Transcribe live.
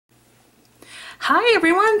Hi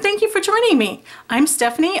everyone, thank you for joining me. I'm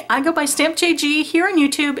Stephanie. I go by StampJG here on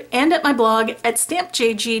YouTube and at my blog at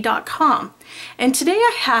stampjg.com. And today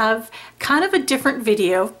I have kind of a different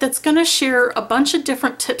video that's going to share a bunch of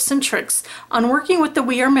different tips and tricks on working with the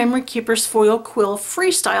WRMK Foil Quill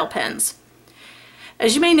Freestyle pens.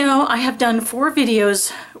 As you may know, I have done 4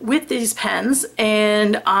 videos with these pens,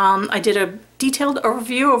 and I did a detailed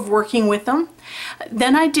overview of working with them.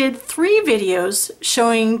 Then I did 3 videos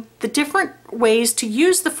showing the different ways to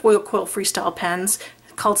use the Foil Quill Freestyle pens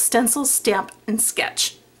called Stencil, Stamp, and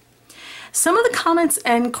Sketch. Some of the comments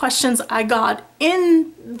and questions I got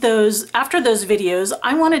in after those videos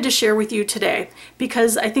I wanted to share with you today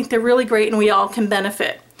because I think they're really great and we all can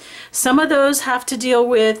benefit. Some of those have to deal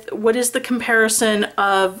with what is the comparison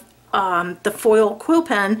of the foil quill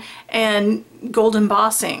pen and gold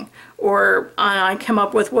embossing, or I come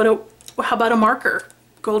up with how about a marker,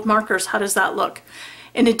 gold markers, how does that look?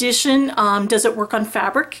 In addition, does it work on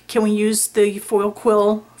fabric? Can we use the Foil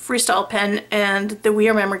Quill Freestyle pen and the We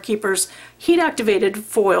Are Memory Keepers heat activated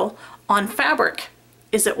foil on fabric?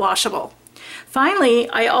 Is it washable? Finally,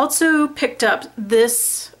 I also picked up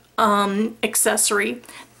this accessory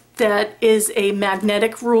that is a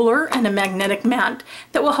magnetic ruler and a magnetic mat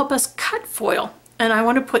that will help us cut foil. And I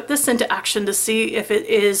want to put this into action to see if it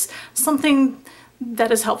is something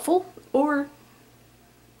that is helpful, or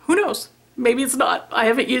who knows, maybe it's not. I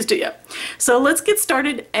haven't used it yet. So let's get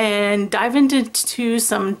started and dive into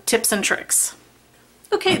some tips and tricks.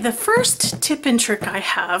 Okay, the first tip and trick I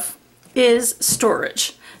have is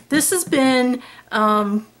storage. This has been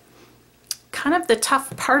kind of the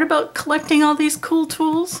tough part about collecting all these cool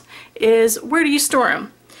tools is where do you store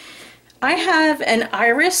them? I have an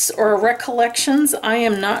Iris or a Recollections, I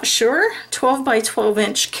am not sure, 12 by 12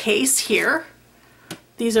 inch case here.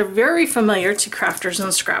 These are very familiar to crafters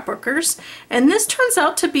and scrapbookers, and this turns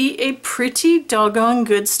out to be a pretty doggone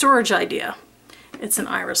good storage idea. It's an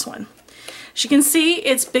Iris one. As you can see,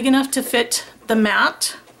 it's big enough to fit the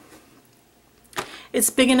mat. It's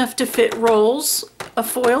big enough to fit rolls of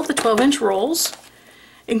foil, the 12-inch rolls,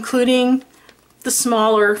 including the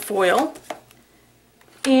smaller foil,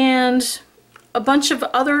 and a bunch of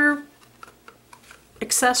other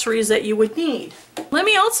accessories that you would need. Let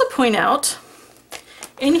me also point out,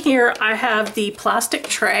 in here I have the plastic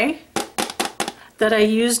tray that I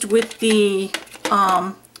used with the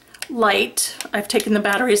light. I've taken the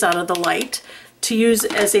batteries out of the light to use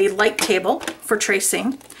as a light table for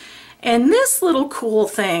tracing. And this little cool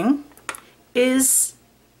thing is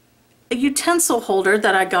a utensil holder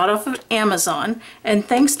that I got off of Amazon, and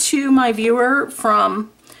thanks to my viewer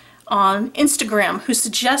from on Instagram who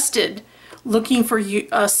suggested looking for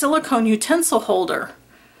a silicone utensil holder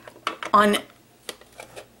on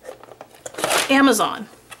Amazon.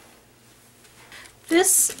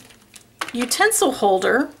 This utensil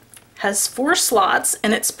holder has 4 slots,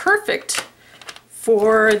 and it's perfect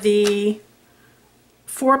for the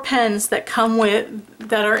 4 pens that come with,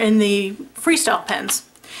 that are in the Freestyle pens.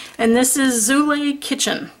 And this is Zule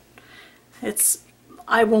Kitchen.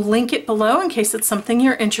 I will link it below in case it's something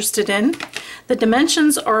you're interested in. The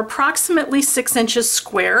dimensions are approximately 6 inches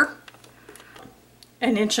square,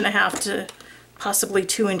 1.5 inches to possibly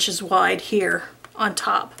 2 inches wide here on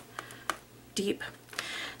top, deep.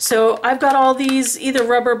 So I've got all these either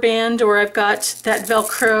rubber band or I've got that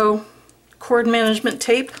Velcro cord management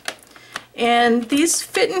tape. And these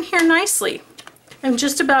fit in here nicely. And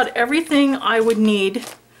just about everything I would need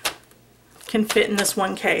can fit in this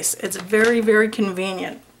one case. It's very, very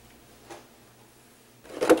convenient.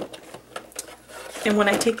 And when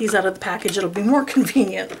I take these out of the package, it'll be more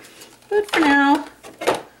convenient. But for now,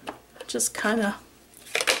 just kind of...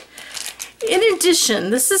 In addition,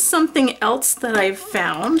 this is something else that I've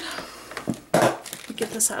found. Let me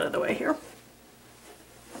get this out of the way here.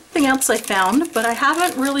 Something else I found, but I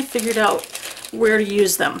haven't really figured out where to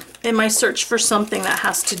use them in my search for something that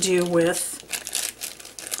has to do with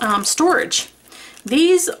storage.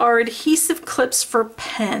 These are adhesive clips for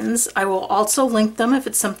pens. I will also link them if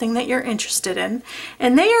it's something that you're interested in.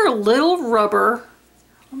 And they are little rubber,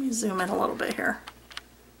 let me zoom in a little bit here.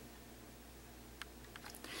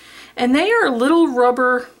 And they are little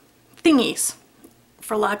rubber thingies,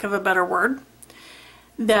 for lack of a better word,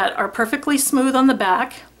 that are perfectly smooth on the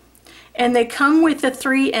back. And they come with a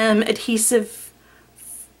 3M adhesive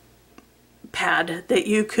pad that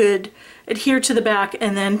you could adhere to the back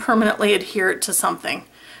and then permanently adhere it to something.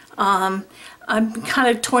 I'm kind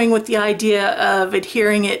of toying with the idea of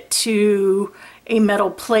adhering it to a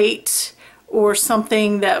metal plate or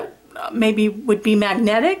something that maybe would be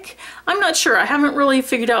magnetic. I'm not sure. I haven't really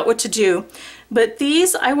figured out what to do. But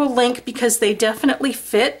these I will link because they definitely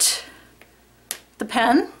fit the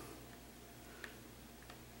pen.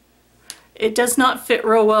 It does not fit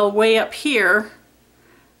real well way up here,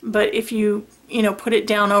 but if you put it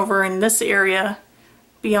down over in this area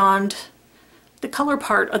beyond the color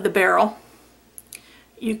part of the barrel,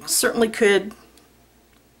 you certainly could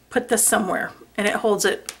put this somewhere and it holds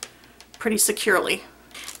it pretty securely.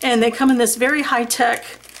 And they come in this very high-tech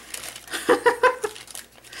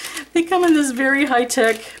they come in this very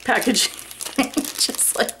high-tech packaging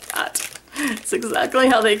just like that. It's exactly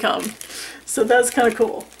how they come. So that's kind of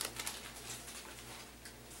cool.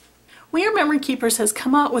 We Are Memory Keepers has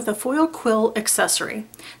come out with a foil quill accessory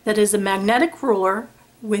that is a magnetic ruler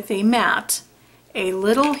with a mat, a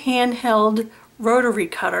little handheld rotary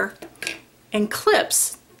cutter, and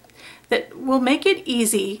clips that will make it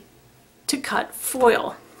easy to cut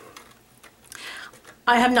foil.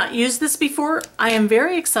 I have not used this before. I am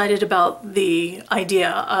very excited about the idea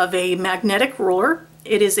of a magnetic ruler.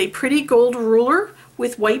 It is a pretty gold ruler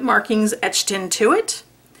with white markings etched into it.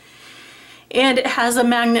 And it has a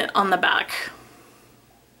magnet on the back.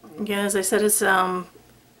 Again, as I said, it's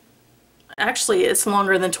actually it's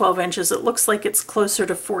longer than 12 inches. It looks like it's closer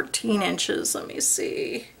to 14 inches. Let me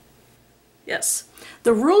see. Yes.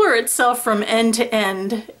 The ruler itself from end to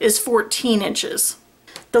end is 14 inches.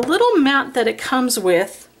 The little mat that it comes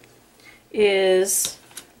with is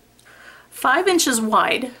 5 inches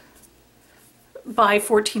wide by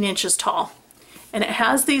 14 inches tall. And it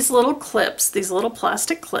has these little clips, these little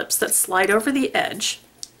plastic clips that slide over the edge.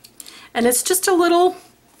 And it's just a little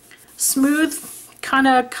smooth kind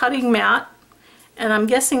of cutting mat. And I'm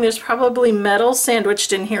guessing there's probably metal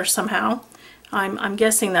sandwiched in here somehow. I'm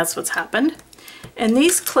guessing that's what's happened. And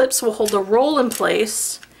these clips will hold the roll in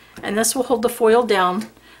place, and this will hold the foil down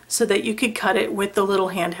so that you could cut it with the little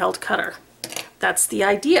handheld cutter. That's the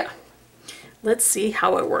idea. Let's see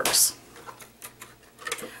how it works.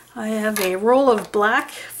 I have a roll of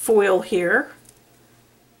black foil here,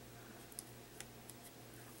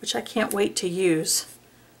 which I can't wait to use.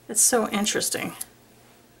 It's so interesting. You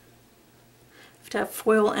have to have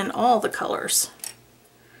foil in all the colors.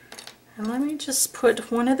 And let me just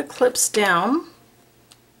put one of the clips down.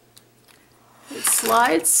 It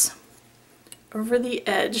slides over the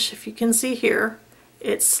edge. If you can see here,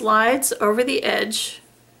 it slides over the edge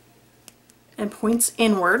and points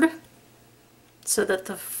inward so that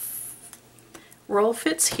the roll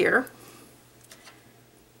fits here.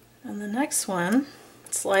 And the next one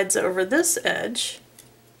slides over this edge.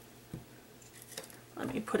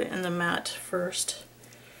 Let me put it in the mat first.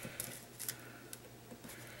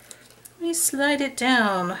 Let me slide it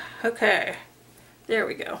down. Okay, there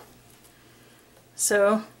we go.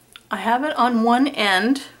 So I have it on one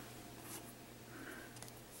end,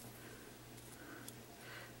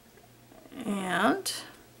 and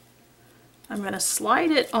I'm going to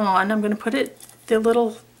slide it on. I'm going to put the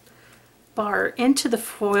little bar into the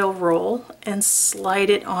foil roll and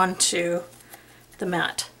slide it onto the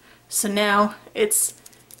mat. So now it's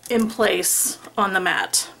in place on the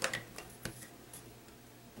mat.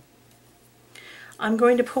 I'm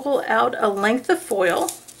going to pull out a length of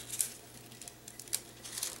foil.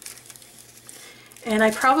 And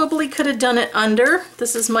I probably could have done it under.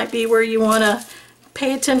 Might be where you want to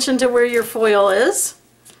pay attention to where your foil is.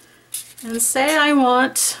 And say I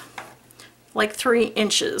want like 3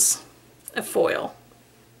 inches of foil.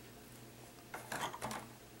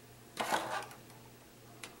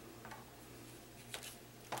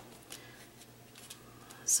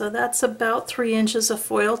 So that's about 3 inches of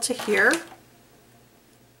foil to here.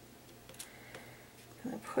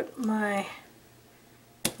 I'm going to put my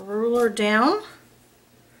ruler down.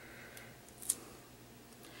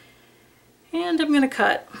 And I'm going to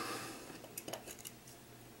cut.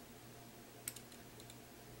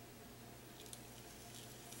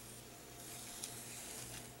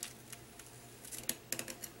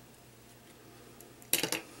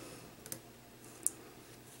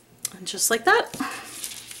 And just like that,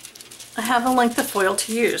 I have a length of foil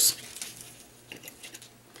to use.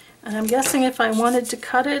 And I'm guessing if I wanted to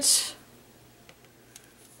cut it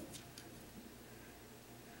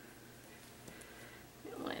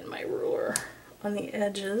on the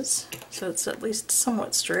edges so it's at least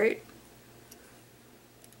somewhat straight.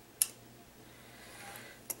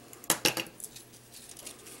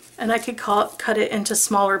 And I could cut it into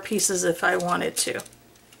smaller pieces if I wanted to.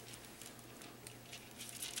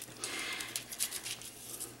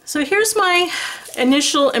 So here's my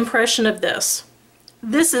initial impression of this.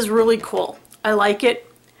 This is really cool. I like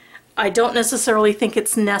it. I don't necessarily think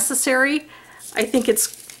it's necessary. I think it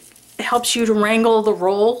helps you to wrangle the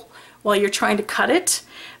roll while you're trying to cut it,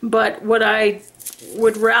 but what I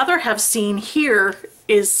would rather have seen here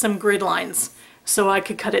is some grid lines so I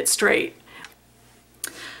could cut it straight.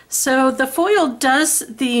 So the foil does,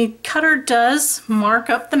 the cutter does mark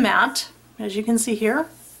up the mat, as you can see here,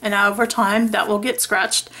 and over time that will get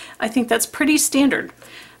scratched. I think that's pretty standard.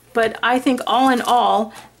 But I think all in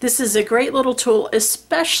all, this is a great little tool,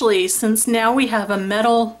 especially since now we have a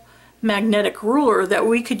metal magnetic ruler that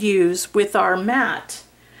we could use with our mat,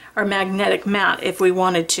 our magnetic mat, if we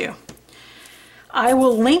wanted to. I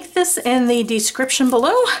will link this in the description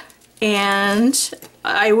below, and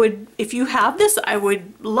I would, if you have this, I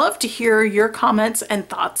would love to hear your comments and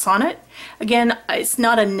thoughts on it. Again, it's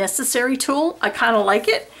not a necessary tool. I kind of like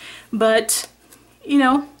it, but you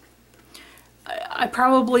know, I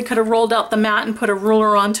probably could have rolled out the mat and put a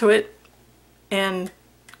ruler onto it and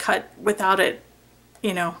cut without it,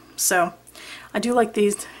 you know. So I do like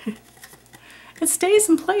these. It stays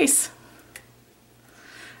in place.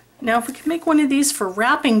 Now if we can make one of these for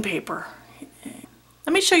wrapping paper.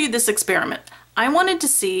 Let me show you this experiment. I wanted to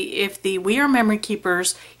see if the We Are Memory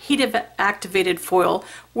Keepers heat activated foil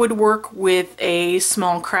would work with a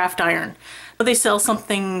small craft iron. They sell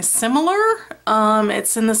something similar.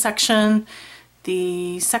 It's in the section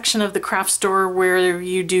of the craft store where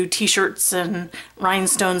you do t-shirts and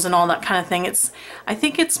rhinestones and all that kind of thing. I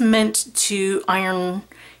think it's meant to iron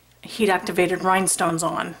heat activated rhinestones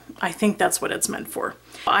on. I think that's what it's meant for.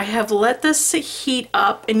 I have let this heat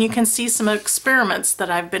up, and you can see some experiments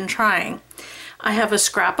that I've been trying. I have a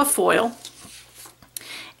scrap of foil,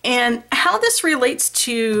 and how this relates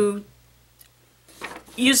to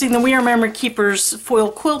using the We Are Memory Keepers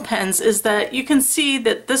foil quill pens is that you can see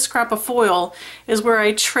that this scrap of foil is where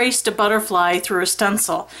I traced a butterfly through a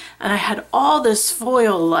stencil, and I had all this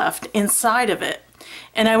foil left inside of it.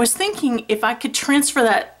 And I was thinking if I could transfer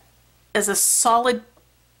that as a solid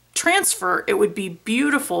transfer, it would be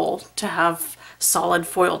beautiful to have solid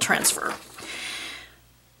foil transfer.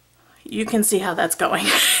 You can see how that's going.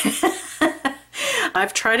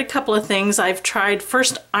 I've tried a couple of things. I've tried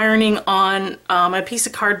first ironing on a piece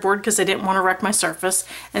of cardboard because I didn't want to wreck my surface,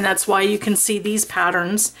 and that's why you can see these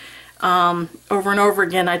patterns over and over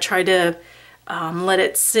again. I try to let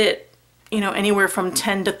it sit, you know, anywhere from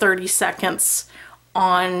 10 to 30 seconds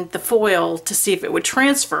on the foil to see if it would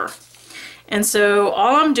transfer. And so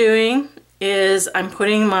all I'm doing is I'm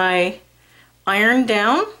putting my iron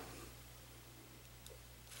down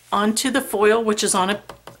onto the foil, which is on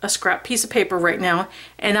a scrap piece of paper right now,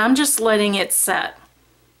 and I'm just letting it set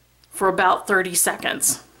for about 30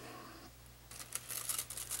 seconds.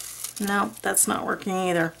 No, that's not working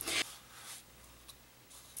either.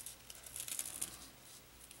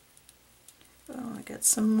 Oh, I got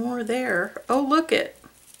some more there. Oh, look it.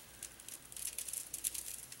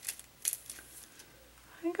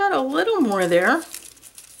 I got a little more there.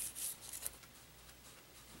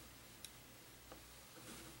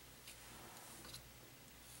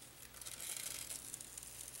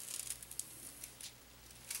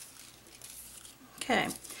 Okay.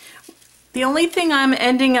 The only thing I'm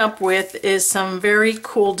ending up with is some very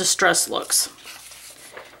cool distress looks,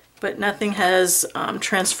 but nothing has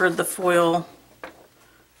transferred the foil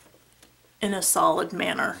in a solid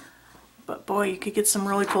manner. But boy, you could get some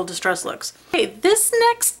really cool distress looks. Okay, this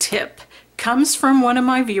next tip comes from one of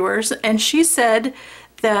my viewers, and she said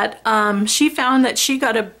that she found that she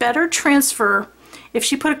got a better transfer if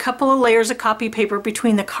she put a couple of layers of copy paper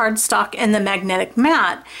between the cardstock and the magnetic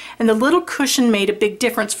mat, and the little cushion made a big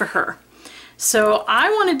difference for her. So I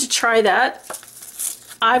wanted to try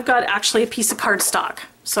that. I've got actually a piece of cardstock,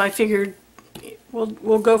 so I figured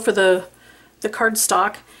we'll go for the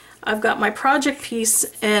cardstock. I've got my project piece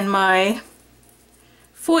and my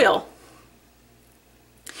foil.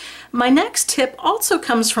 My next tip also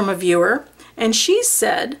comes from a viewer, and she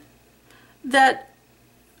said that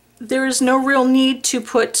there is no real need to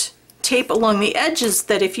put tape along the edges,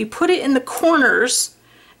 that if you put it in the corners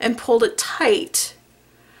and pulled it tight,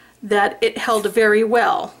 that it held very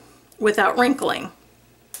well without wrinkling.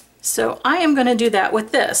 So I am going to do that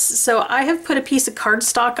with this. So I have put a piece of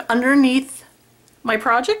cardstock underneath my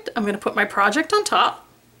project. I'm going to put my project on top,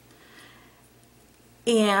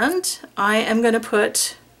 and I am going to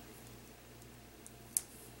put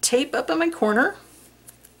tape up in my corner,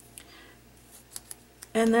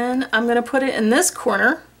 and then I'm going to put it in this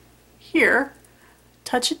corner here,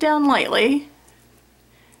 touch it down lightly,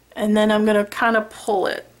 and then I'm going to kind of pull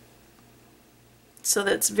it so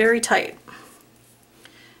that it's very tight.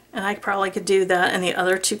 And I probably could do that in the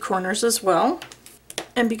other two corners as well.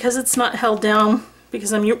 And because it's not held down,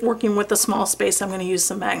 because I'm working with a small space, I'm going to use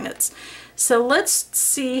some magnets. So let's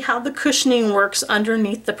see how the cushioning works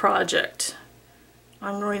underneath the project.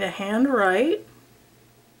 I'm going to hand write.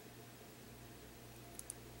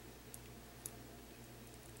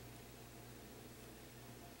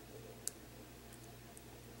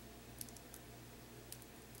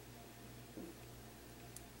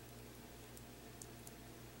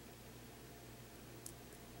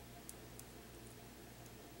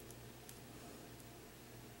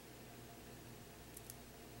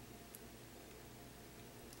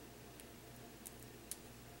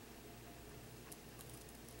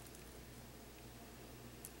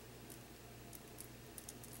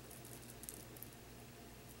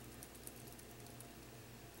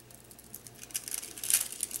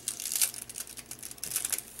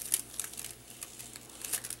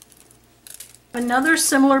 another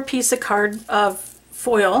similar piece of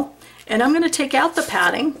foil, and I'm going to take out the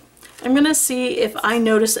padding. I'm going to see if I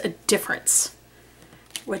notice a difference,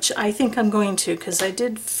 which I think I'm going to, because I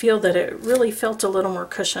did feel that it really felt a little more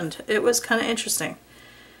cushioned. It was kind of interesting.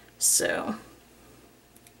 So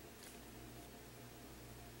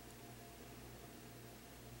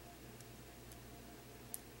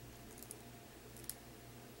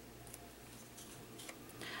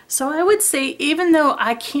I would say, even though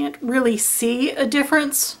I can't really see a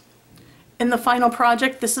difference in the final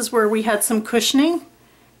project, this is where we had some cushioning,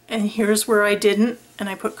 and here's where I didn't, and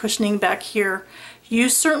I put cushioning back here. You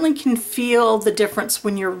certainly can feel the difference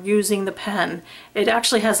when you're using the pen. It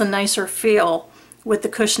actually has a nicer feel with the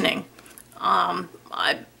cushioning.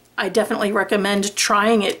 I definitely recommend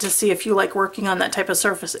trying it to see if you like working on that type of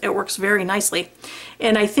surface. It works very nicely.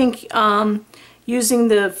 And I think using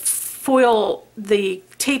the foil, the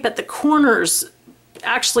tape at the corners,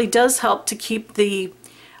 actually does help to keep the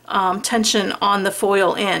tension on the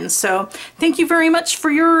foil in. So thank you very much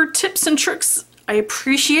for your tips and tricks. I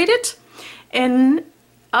appreciate it. And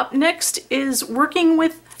up next is working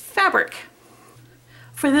with fabric.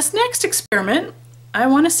 For this next experiment, I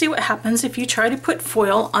want to see what happens if you try to put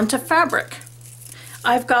foil onto fabric.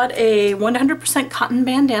 I've got a 100% cotton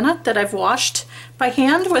bandana that I've washed by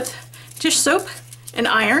hand with dish soap and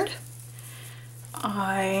ironed.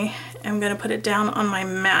 I am going to put it down on my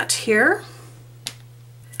mat here.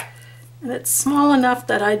 And it's small enough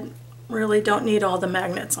that I really don't need all the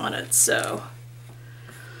magnets on it. So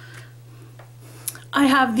I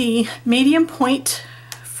have the medium point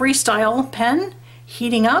freestyle pen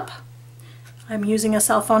heating up. I'm using a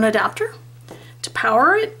cell phone adapter to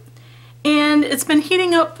power it, and it's been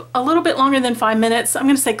heating up a little bit longer than 5 minutes. I'm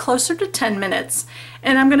going to say closer to 10 minutes,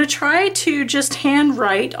 and I'm going to try to just hand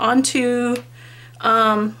write onto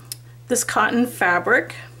this cotton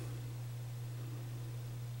fabric.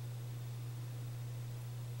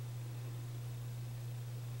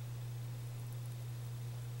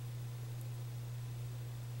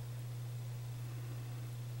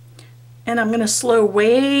 And I'm going to slow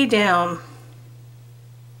way down.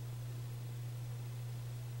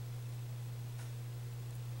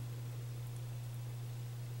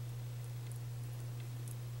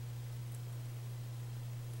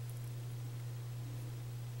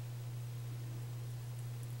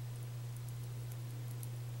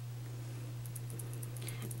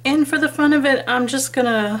 And for the fun of it, I'm just going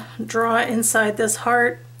to draw inside this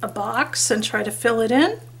heart a box and try to fill it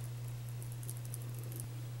in.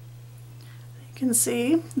 You can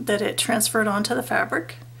see that it transferred onto the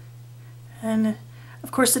fabric, and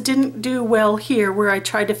of course it didn't do well here where I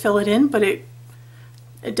tried to fill it in, but it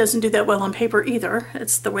doesn't do that well on paper either.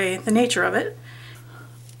 It's the nature of it.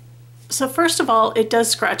 So first of all, it does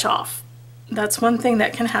scratch off. That's one thing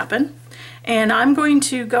that can happen, and I'm going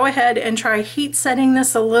to go ahead and try heat setting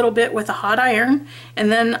this a little bit with a hot iron,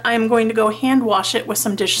 and then I'm going to go hand wash it with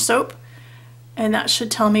some dish soap, and that should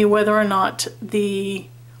tell me whether or not the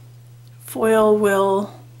foil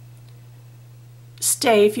will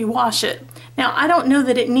stay if you wash it. Now, I don't know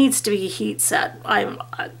that it needs to be heat set.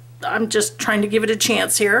 I'm just trying to give it a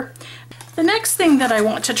chance here. The next thing that I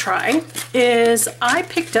want to try is I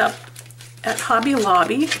picked up at Hobby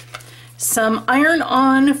Lobby some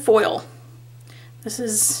iron-on foil. This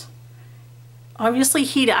is obviously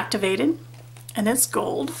heat activated, and it's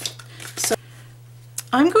gold. So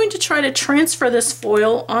I'm going to try to transfer this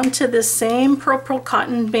foil onto this same purple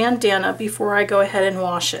cotton bandana before I go ahead and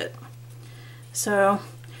wash it. So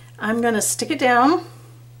I'm going to stick it down,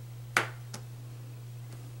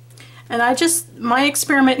 and my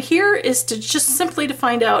experiment here is to just simply to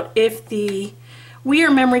find out if the We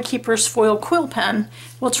Are Memory Keepers foil quill pen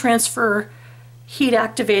will transfer heat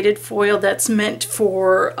activated foil that's meant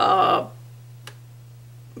for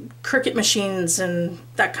Cricut machines and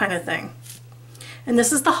that kind of thing. And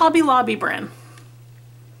this is the Hobby Lobby brand.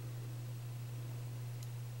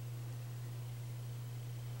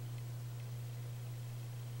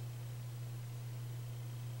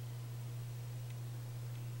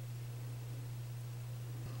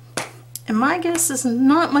 And my guess is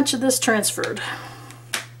not much of this transferred.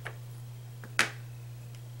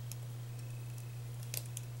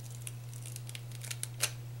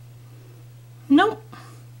 Nope.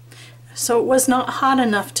 So it was not hot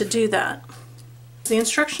enough to do that. The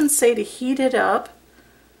instructions say to heat it up.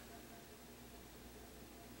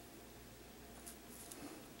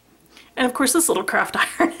 And of course this little craft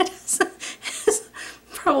iron is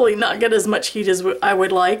probably not get as much heat as I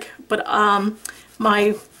would like, but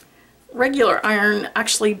my regular iron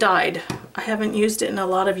actually died. I haven't used it in a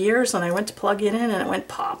lot of years, and I went to plug it in and it went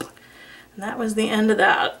pop. And that was the end of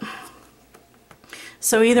that.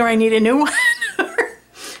 So either I need a new one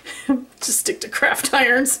or just stick to craft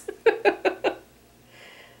irons.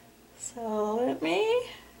 So let me,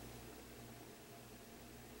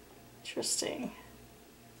 interesting.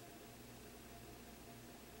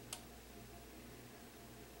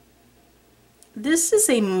 This is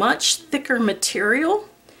a much thicker material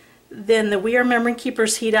than the We Are Memory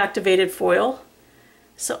Keepers heat activated foil.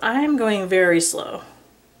 So I'm going very slow.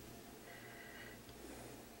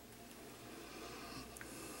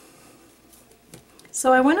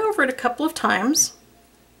 So I went over it a couple of times.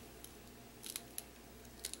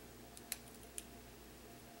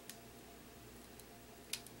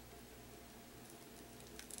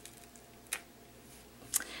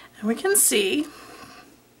 And we can see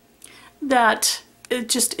that it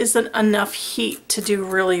just isn't enough heat to do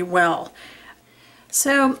really well.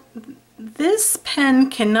 So this pen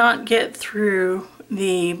cannot get through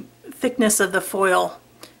the thickness of the foil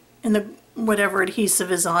and the whatever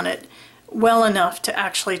adhesive is on it well enough to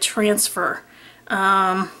actually transfer.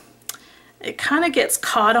 It kind of gets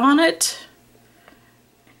caught on it,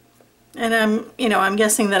 and I'm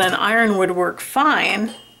guessing that an iron would work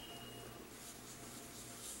fine.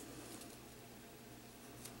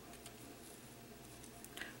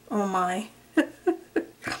 Oh my.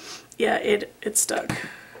 Yeah, it stuck.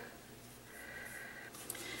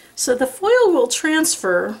 So the foil will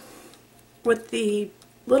transfer with the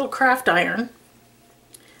little craft iron,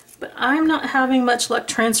 but I'm not having much luck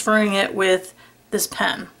transferring it with this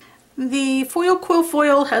pen. The foil quill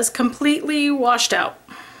foil has completely washed out.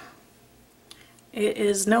 It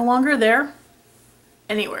is no longer there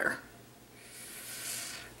anywhere.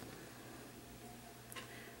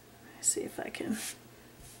 Let's see if I can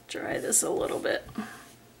dry this a little bit.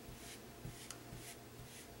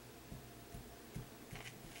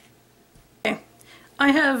 Okay, I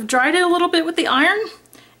have dried it a little bit with the iron,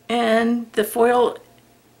 and the foil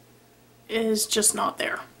is just not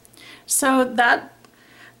there. So that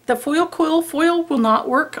the foil quill foil will not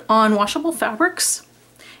work on washable fabrics.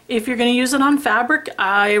 If you're going to use it on fabric,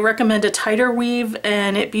 I recommend a tighter weave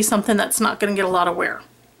and it be something that's not going to get a lot of wear.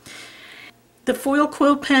 The foil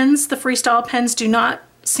quill pens, the freestyle pens, do not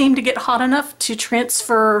seem to get hot enough to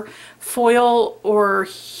transfer foil or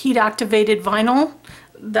heat activated vinyl.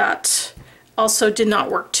 That also did not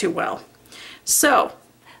work too well. So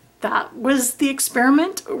that was the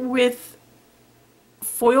experiment with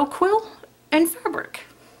foil quill and fabric.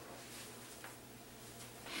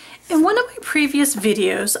 In one of my previous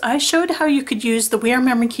videos, I showed how you could use the We Are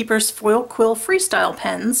Memory Keepers Foil Quill Freestyle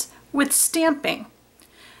pens with stamping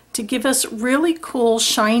to give us really cool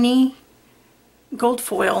shiny gold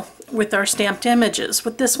foil with our stamped images.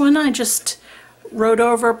 With this one, I just wrote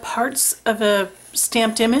over parts of a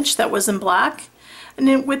stamped image that was in black. And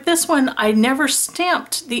then with this one, I never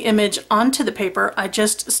stamped the image onto the paper. I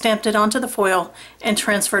just stamped it onto the foil and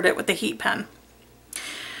transferred it with the heat pen.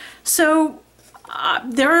 So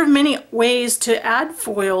there are many ways to add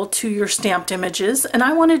foil to your stamped images, and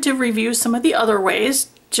I wanted to review some of the other ways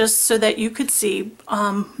just so that you could see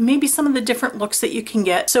maybe some of the different looks that you can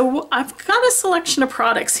get. So I've got a selection of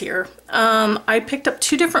products here. I picked up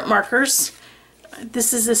two different markers.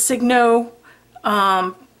 This is a Signo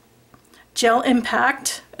Gel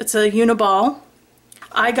Impact. It's a Uniball.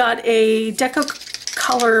 I got a Deco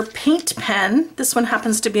Color paint pen. This one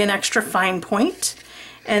happens to be an extra fine point.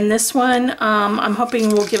 And this one I'm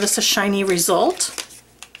hoping will give us a shiny result.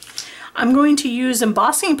 I'm going to use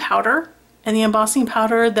embossing powder, and the embossing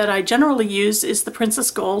powder that I generally use is the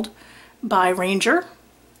Princess Gold by Ranger.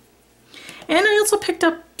 And I also picked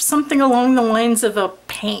up something along the lines of a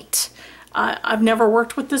paint. I've never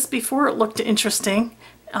worked with this before. It looked interesting.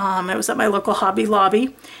 It was at my local Hobby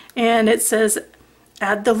Lobby, and it says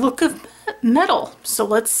add the look of metal. So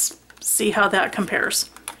let's see how that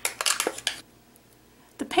compares.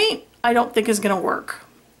 The paint I don't think is going to work.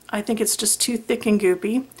 I think it's just too thick and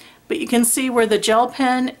goopy, but you can see where the gel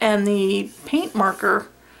pen and the paint marker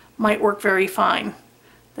might work very fine.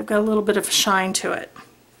 They've got a little bit of shine to it.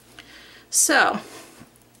 So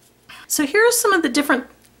here are some of the different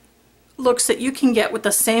looks that you can get with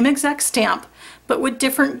the same exact stamp, but with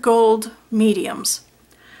different gold mediums.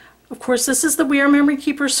 Of course, this is the We Are Memory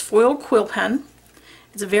Keepers Foil Quill Pen.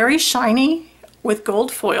 It's very shiny with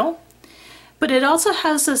gold foil. But it also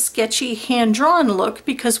has a sketchy hand-drawn look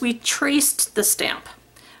because we traced the stamp.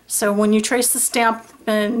 So when you trace the stamp,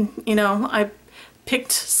 and I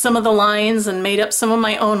picked some of the lines and made up some of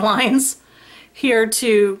my own lines here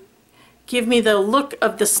to give me the look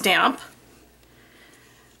of the stamp.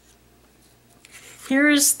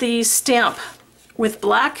 Here's the stamp with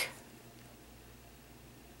black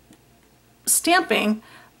stamping,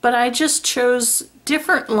 but I just chose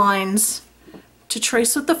different lines to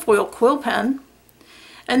trace with the foil quill pen.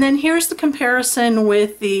 And then here's the comparison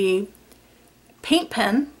with the paint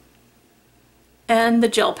pen and the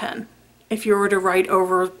gel pen if you were to write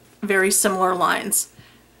over very similar lines.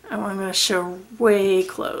 And I'm going to show way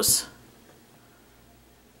close.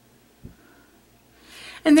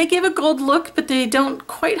 And they give a gold look, but they don't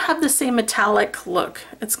quite have the same metallic look.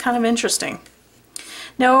 It's kind of interesting.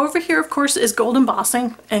 Now over here, of course, is gold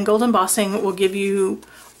embossing, and gold embossing will give you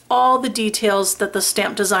all the details that the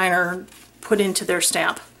stamp designer put into their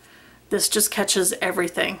stamp. This just catches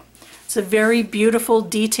everything. It's a very beautiful,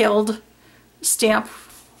 detailed stamp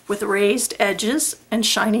with raised edges and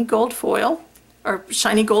shiny gold foil, or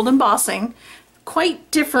shiny gold embossing.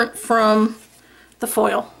 Quite different from the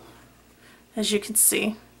foil, as you can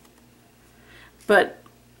see. But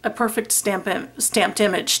a perfect stamped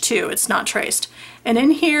image too. It's not traced. And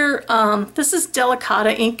in here, this is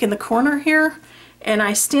Delicata ink in the corner here, and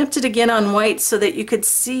I stamped it again on white so that you could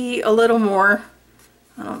see a little more.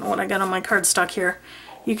 I don't know what I got on my cardstock here.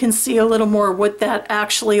 You can see a little more what that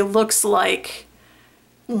actually looks like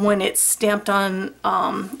when it's stamped on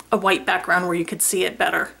a white background where you could see it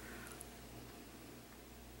better.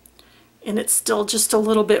 And it's still just a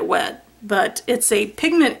little bit wet, but it's a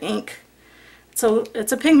pigment ink. So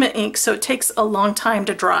it's a pigment ink, so it takes a long time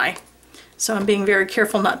to dry. So I'm being very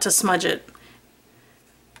careful not to smudge it.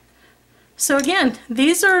 So again,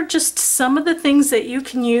 these are just some of the things that you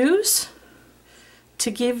can use to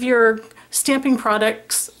give your stamping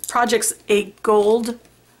projects a gold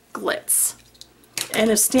glitz. And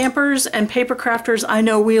as stampers and paper crafters, I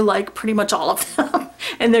know we like pretty much all of them.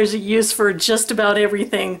 And there's a use for just about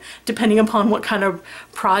everything, depending upon what kind of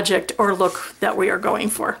project or look that we are going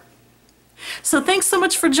for. So thanks so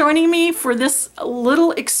much for joining me for this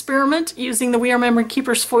little experiment using the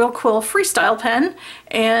WRMK Foil Quill Freestyle pen,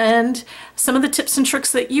 and some of the tips and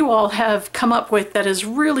tricks that you all have come up with. That is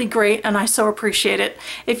really great, and I so appreciate it.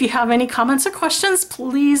 If you have any comments or questions,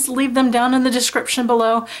 please leave them down in the description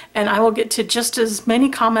below, and I will get to just as many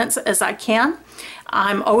comments as I can.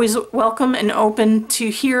 I'm always welcome and open to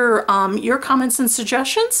hear your comments and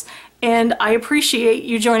suggestions, and I appreciate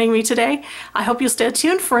you joining me today. I hope you'll stay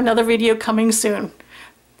tuned for another video coming soon.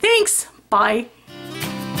 Thanks! Bye!